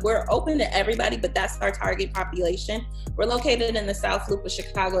color, but we're open to everybody, but that's our target population. We're located in the South Loop of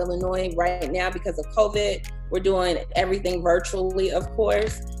Chicago, Illinois right now because of COVID. We're doing everything virtually, of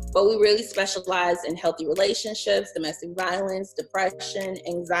course, but we really specialize in healthy relationships, domestic violence, depression,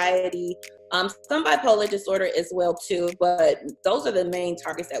 anxiety, some bipolar disorder as well too, but those are the main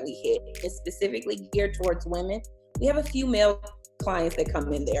targets that we hit. It's specifically geared towards women. We have a few male clients that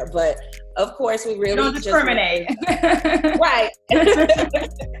come in there, but of course we really don't discriminate. Right.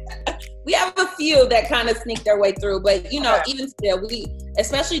 We have a few that kind of sneak their way through, but you know, even still, we,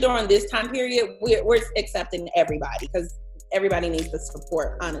 especially during this time period, we're accepting everybody because everybody needs the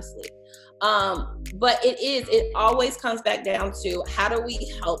support, honestly. But it always comes back down to how do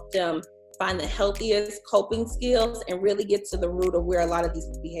we help them find the healthiest coping skills and really get to the root of where a lot of these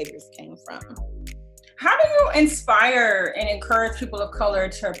behaviors came from. How do you inspire and encourage people of color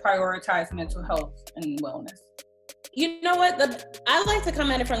to prioritize mental health and wellness? You know what? I like to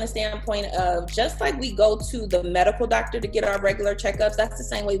come at it from the standpoint of just like we go to the medical doctor to get our regular checkups, that's the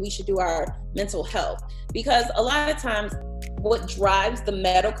same way we should do our mental health. Because a lot of times what drives the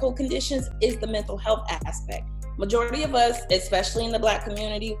medical conditions is the mental health aspect. Majority of us, especially in the Black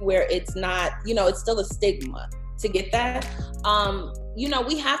community where it's not, you know, it's still a stigma to get that. you know,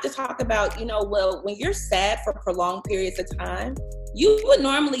 we have to talk about, you know, well, when you're sad for prolonged periods of time, you would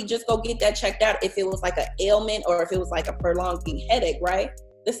normally just go get that checked out if it was like an ailment or if it was like a prolonging headache, right?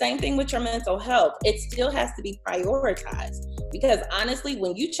 The same thing with your mental health. It still has to be prioritized, because honestly,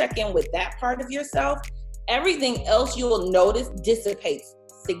 when you check in with that part of yourself, everything else you'll notice dissipates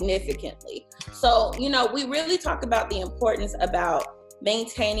significantly. So, you know, we really talk about the importance about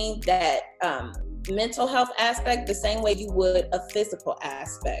maintaining that mental health aspect the same way you would a physical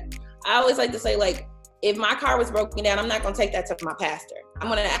aspect. I always like to say, like, if my car was broken down, I'm not going to take that to my pastor. I'm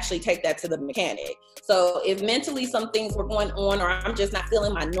going to actually take that to the mechanic. So if mentally some things were going on, or I'm just not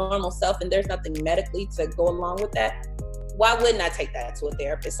feeling my normal self and there's nothing medically to go along with that, why wouldn't I take that to a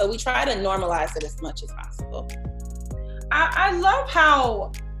therapist? So we try to normalize it as much as possible. I love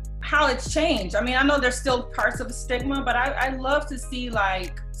how it's changed. I mean, I know there's still parts of a stigma, but I love to see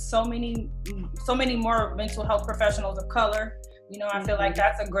like so many more mental health professionals of color. You know, I feel like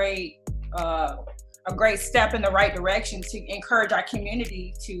that's a great step in the right direction to encourage our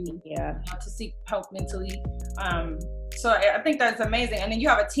community to, you know, to seek help mentally. So I think that's amazing. And then you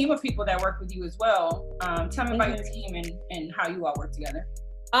have a team of people that work with you as well. Tell me about your team and how you all work together.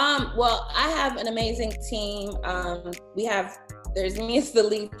 Well, I have an amazing team. There's me as the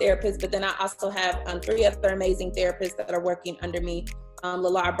lead therapist, but then I also have 3 other amazing therapists that are working under me.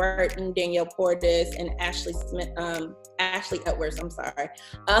 Lalar Burton, Danielle Portis, and Ashley Edwards, I'm sorry.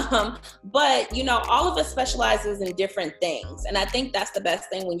 But, you know, all of us specializes in different things. And I think that's the best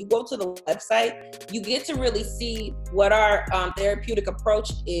thing. When you go to the website, you get to really see what our therapeutic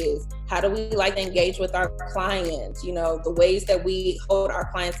approach is. How do we like to engage with our clients? You know, the ways that we hold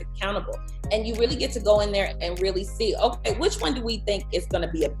our clients accountable. And you really get to go in there and really see, okay, which one do we think is going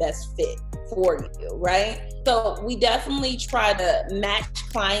to be a best fit for you, right? So we definitely try to match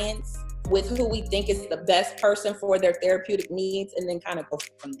clients with who we think is the best person for their therapeutic needs, and then kind of go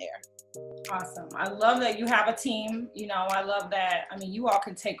from there. Awesome. I love that you have a team. You know, I love that. I mean, you all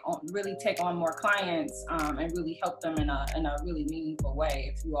can really take on more clients and really help them in a really meaningful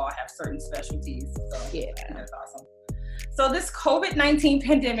way if you all have certain specialties. So yeah, that's awesome. So this COVID-19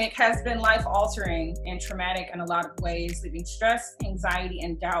 pandemic has been life-altering and traumatic in a lot of ways, leaving stress, anxiety,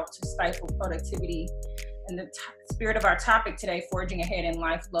 and doubt to stifle productivity. In the spirit of our topic today, forging ahead in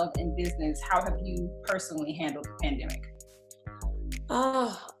life, love, and business, how have you personally handled the pandemic?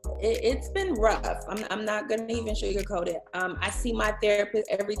 Oh, it's been rough. I'm not going to even sugarcoat it. I see my therapist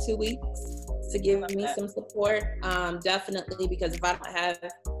every 2 weeks to give me some support. Definitely, because if I don't have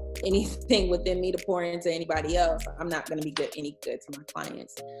anything within me to pour into anybody else, I'm not going to be any good to my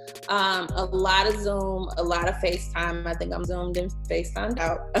clients. A lot of Zoom, a lot of FaceTime. I think I'm Zoomed and FaceTimed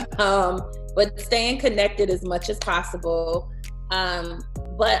out. But staying connected as much as possible.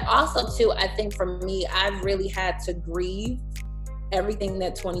 But also too, I think for me, I've really had to grieve everything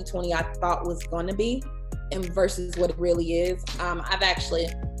that 2020 I thought was going to be and versus what it really is. I've actually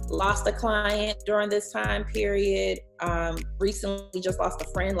lost a client during this time period. Recently just lost a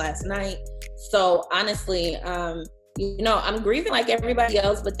friend last night. So honestly, you know, I'm grieving like everybody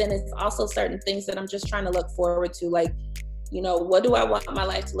else, but then it's also certain things that I'm just trying to look forward to. Like, you know, what do I want my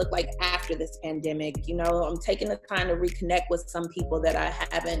life to look like after this pandemic? You know, I'm taking the time to reconnect with some people that I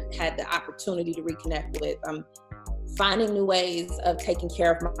haven't had the opportunity to reconnect with. I'm finding new ways of taking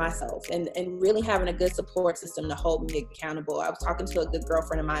care of myself and really having a good support system to hold me accountable. I was talking to a good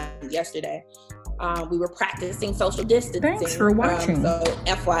girlfriend of mine yesterday. We were practicing social distancing. Thanks for watching. So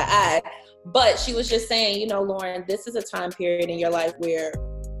FYI. But she was just saying, you know, Lauren, this is a time period in your life where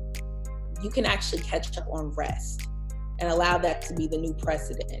you can actually catch up on rest and allow that to be the new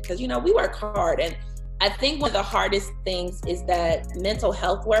precedent. Because, you know, we work hard. And I think one of the hardest things is that mental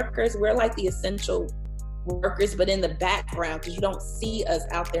health workers, we're like the essential workers, but in the background, because you don't see us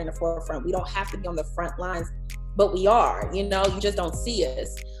out there in the forefront. We don't have to be on the front lines, but we are, you know, you just don't see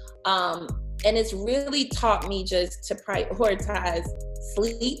us. And it's really taught me just to prioritize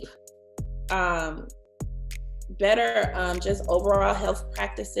sleep, better, just overall health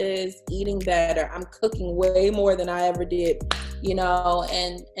practices, eating better. I'm cooking way more than I ever did, you know,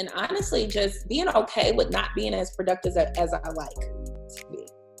 and honestly, just being okay with not being as productive as I like to be.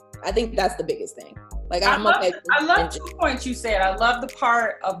 I think that's the biggest thing. Like, I love 2 points you said. I love the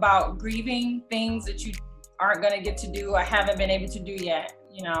part about grieving things that you aren't going to get to do or haven't been able to do yet,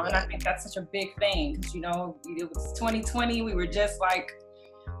 you know, and I think that's such a big thing because, you know, it was 2020. We were just like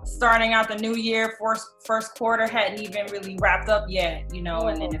starting out the new year. First quarter hadn't even really wrapped up yet, you know,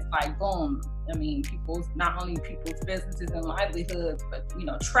 and then it's like, boom. I mean, not only people's businesses and livelihoods, but, you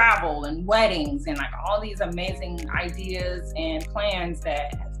know, travel and weddings and like all these amazing ideas and plans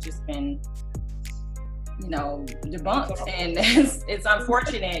that have just been you know, debunked, and it's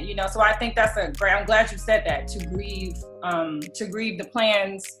unfortunate, you know. So I think that's I'm glad you said that, to grieve the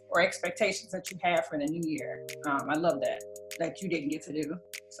plans or expectations that you have for the new year. I love that you didn't get to do.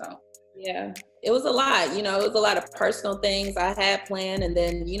 So yeah, it was a lot, you know, it was a lot of personal things I had planned, and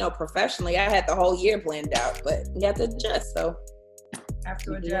then, you know, professionally I had the whole year planned out, but we had to adjust. So have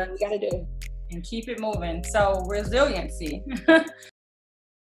to adjust. We got to do and keep it moving. So resiliency.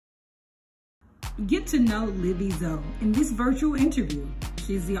 Get to know Livvy Zoe in this virtual interview.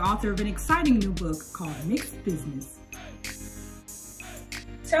 She's the author of an exciting new book called Mixed Business.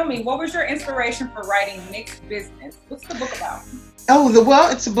 Tell me, what was your inspiration for writing Mixed Business? What's the book about?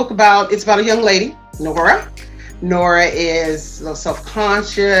 It's a book about a young lady, Nora. Nora is a little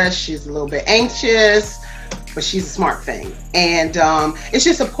self-conscious. She's a little bit anxious, but she's a smart thing. And it's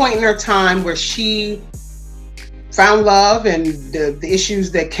just a point in her time where she found love, and the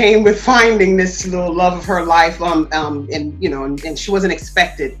issues that came with finding this little love of her life. And you know, and she wasn't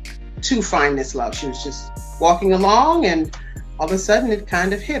expected to find this love. She was just walking along, and all of a sudden it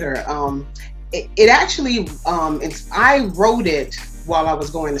kind of hit her. It actually, I wrote it while I was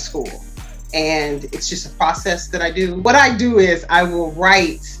going to school, and it's just a process that I do. What I do is I will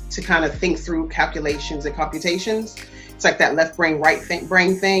write to kind of think through calculations and computations. It's like that left brain, right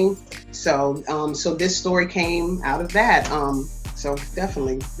brain thing. So, so this story came out of that. So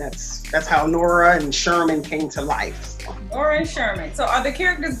definitely, that's how Nora and Sherman came to life. So. Nora and Sherman. So are the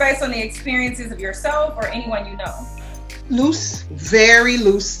characters based on the experiences of yourself or anyone you know? Loose, very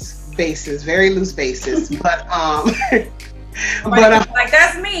loose basis, but like,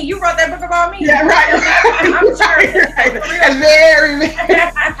 that's me. You wrote that book about me. Yeah, right. I'm sure. Right. Very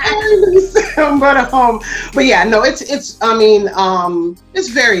loose. But yeah, no, it's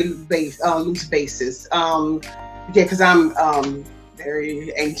very loose basis. Yeah, because I'm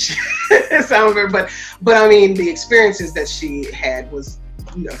very anxious. But I mean, the experiences that she had was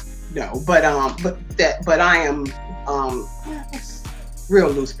no. But I am real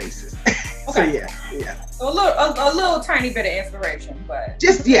loose basis. Okay. So yeah. So a little tiny bit of inspiration, but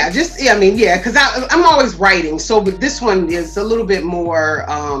because I'm always writing. So, but this one is a little bit more,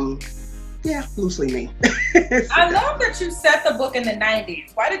 loosely me. I love that you set the book in the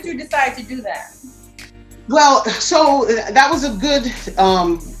 90s. Why did you decide to do that? Well, so that was a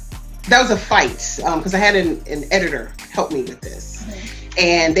fight because I had an editor help me with this,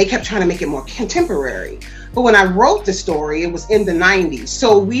 and they kept trying to make it more contemporary. But when I wrote the story, it was in the 90s.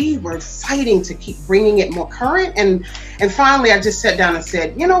 So we were fighting to keep bringing it more current. And finally, I just sat down and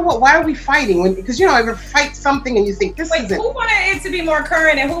said, you know what, why are we fighting? Because, you know, I ever fight something and you think this isn't. Who wanted it to be more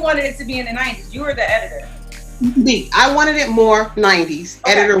current and who wanted it to be in the 90s? You were the editor. Me. I wanted it more 90s.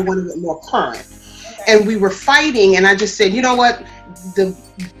 Okay. Editor wanted it more current. Okay. And we were fighting, and I just said, you know what, I'm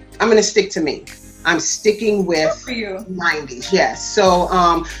going to stick to me. I'm sticking with 90s, yes. So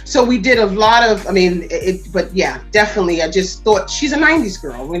we did a lot of, but yeah, definitely. I just thought she's a 90s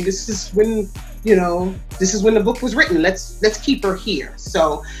girl. When this is when the book was written. Let's keep her here.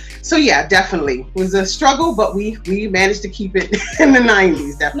 So yeah, definitely it was a struggle, but we managed to keep it in the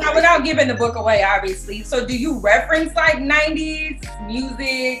 90s. Definitely. Now, without giving the book away, obviously. So do you reference like 90s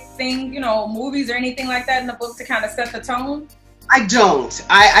music, things, movies or anything like that in the book to kind of set the tone? I don't.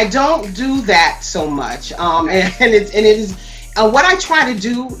 I don't do that so much. And it is what I try to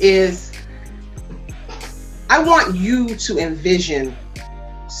do is I want you to envision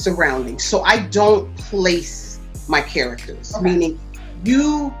surroundings. So I don't place my characters. Okay. Meaning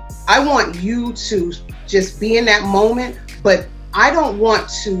I want you to just be in that moment, but I don't want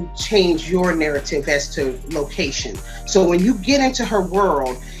to change your narrative as to location. So when you get into her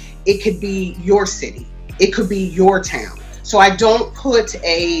world, it could be your city. It could be your town. So I don't put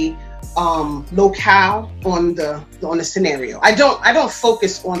a locale on the scenario. I don't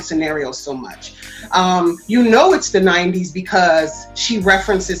focus on scenarios so much. It's the 90s because she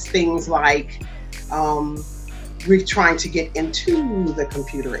references things like we're trying to get into the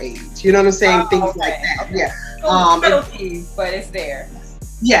computer age. You know what I'm saying? Things like that. Okay. Yeah. Subtleties, but it's there.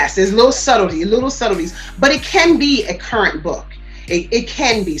 Yes, there's little subtleties, but it can be a current book. It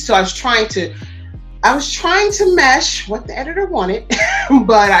can be. So I was trying to mesh what the editor wanted,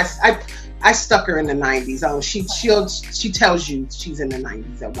 but I stuck her in the 90s. She tells you she's in the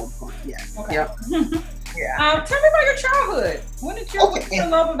 90s at one point. Yes. Okay. Yep. Yeah. Tell me about your childhood. When did your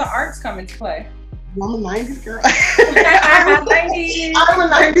love of the arts come into play? I'm a 90s girl. I'm a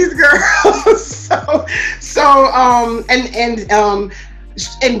 90s girl.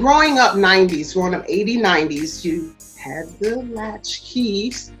 And growing up 90s, growing up 80s, 90s, you had the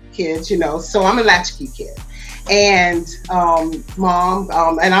latchkey kids, so I'm a latchkey kid. And mom,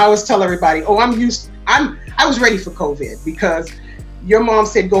 and I always tell everybody, I I was ready for COVID because your mom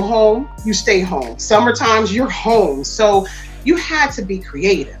said go home, you stay home. Summer times, you're home. So you had to be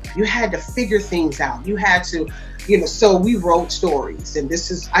creative. You had to figure things out. You had to, so we wrote stories. And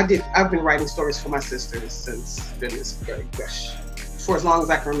I've been writing stories for my sisters since, for as long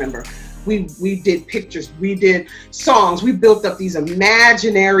as I can remember. We did pictures, we did songs, we built up these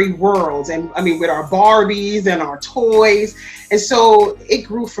imaginary worlds, and with our Barbies and our toys. And so it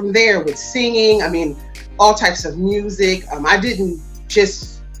grew from there with singing, all types of music. I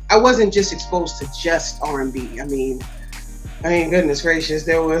wasn't just exposed to just R&B. Goodness gracious,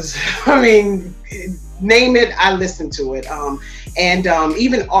 there was, name it, I listened to it. And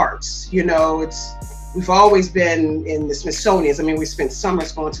even arts, we've always been in the Smithsonians. We spent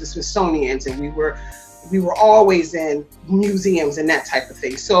summers going to the Smithsonians, and we were always in museums and that type of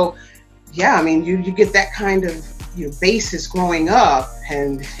thing. So yeah, you get that kind of basis growing up,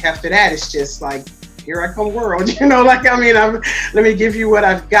 and after that it's just like, here I come world, let me give you what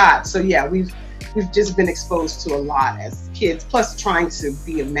I've got. So yeah, we've just been exposed to a lot as kids, plus trying to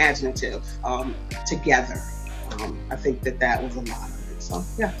be imaginative together. I think that was a lot of it. So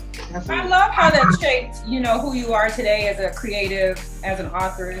yeah, definitely. I love how that shaped, who you are today as a creative, as an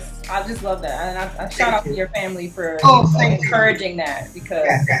author. I just love that, and I shout out to your family for encouraging that, because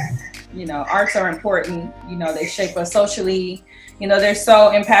arts are important. They shape us socially. They're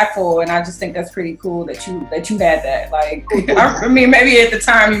so impactful, and I just think that's pretty cool that you had that. Like, maybe at the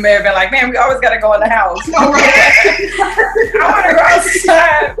time you may have been like, man, we always got to go in the house. I want to go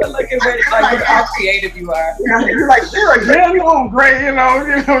outside, but look at how creative you are. You're like, Sarah, damn, you're doing great,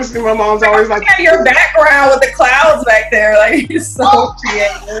 My mom's always like, your background with the clouds back there, like, you're so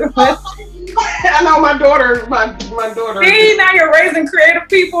creative. I know my daughter. See, now you're raising creative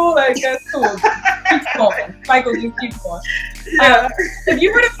people. Like, that's cool. Keep going. Michael, you keep going. If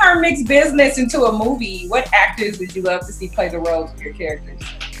you were to turn mixed business into a movie, what actors would you love to see play the roles of your characters?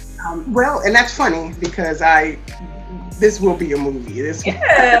 Well, and that's funny because this will be a movie. Thank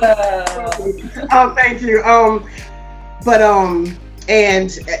you.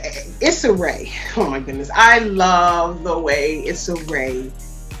 And Issa Rae. Oh my goodness, I love the way Issa Rae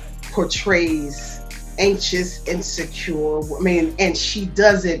portrays anxious, insecure. And she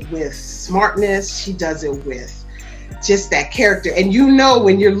does it with smartness. She does it with just that character. And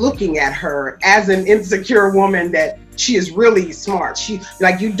when you're looking at her as an insecure woman, that she is really smart. You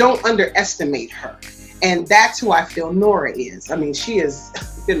don't underestimate her. And that's who I feel Nora is. She is,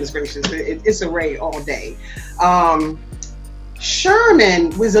 goodness gracious, it's a Rae all day.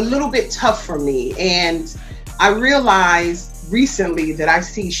 Sherman was a little bit tough for me. And I realized recently that I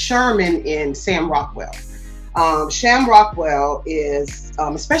see Sherman in Sam Rockwell. Sam Rockwell is,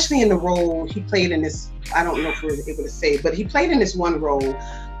 especially in the role he played in this, I don't know if we're able to say, but he played in this one role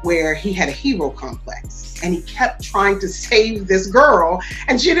where he had a hero complex, and he kept trying to save this girl,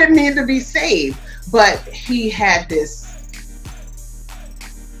 and she didn't need to be saved, but he had this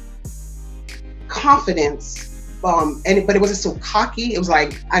confidence, but it wasn't so cocky. It was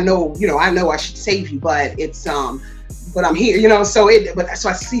like, I know I should save you, but it's but I'm here, so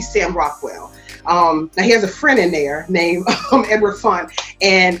I see Sam Rockwell. Now he has a friend in there named Edward Font,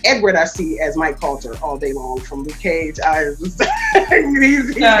 and Edward I see as Mike Coulter all day long from Luke Cage. It's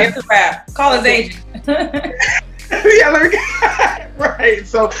a wrap. Call his agent. Right.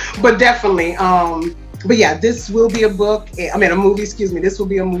 So, but definitely, but yeah, this will be a book. A movie. Excuse me. This will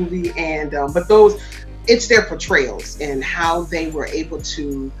be a movie, and but it's their portrayals and how they were able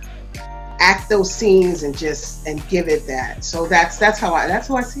to act those scenes and give it that. So that's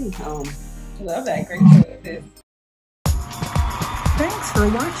who I see. Love that. Great choices. Thanks for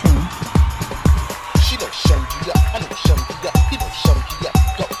watching. She done Chundria, I know Chundria, he done Chundria,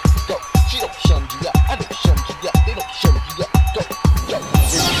 go.